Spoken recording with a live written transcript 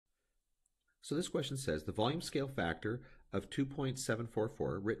So this question says the volume scale factor of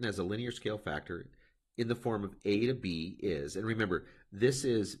 2.744 written as a linear scale factor in the form of A to B is, and remember, this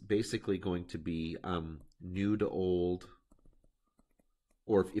is basically going to be new to old,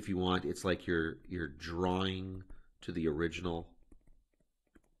 or if you want, it's like you're drawing to the original,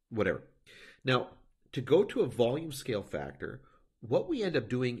 whatever. Now, to go to a volume scale factor, what we end up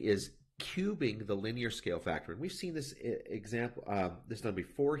doing is cubing the linear scale factor. And we've seen this example, this done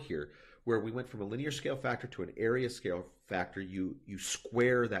before here, where we went from a linear scale factor to an area scale factor. You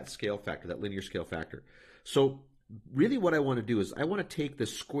square that scale factor, that linear scale factor. So really what I want to do is I want to take the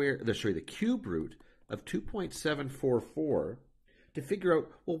cube root of 2.744 to figure out,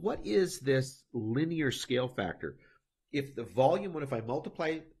 well, what is this linear scale factor? If the volume, if I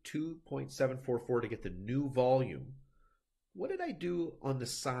multiply 2.744 to get the new volume, what did I do on the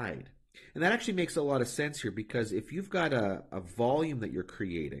side? And that actually makes a lot of sense here, because if you've got a volume that you're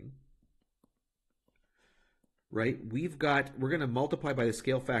creating, right, we're going to multiply by the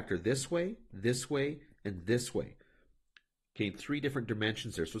scale factor this way, and this way. Okay, 3 different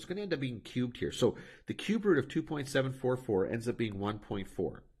dimensions there. So it's going to end up being cubed here. So the cube root of 2.744 ends up being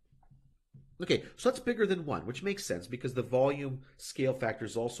 1.4. Okay, so that's bigger than 1, which makes sense because the volume scale factor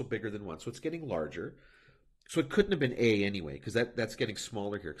is also bigger than 1. So it's getting larger. So it couldn't have been A anyway, because that's getting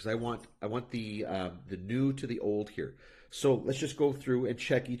smaller here, because I want the new to the old here. So let's just go through and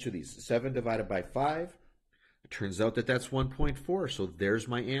check each of these. 7 divided by 5. It turns out that that's 1.4. So there's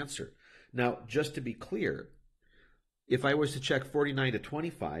my answer. Now, just to be clear, if I was to check 49 to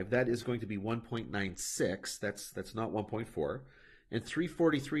 25, that is going to be 1.96. That's not 1.4. And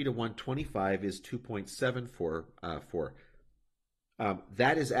 343 to 125 is 2.744.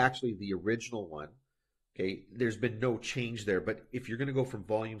 That is actually the original one. Okay, there's been no change there, but if you're going to go from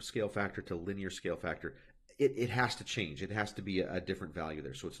volume scale factor to linear scale factor, it has to change. It has to be a different value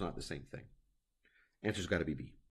there, so it's not the same thing. Answer's got to be B.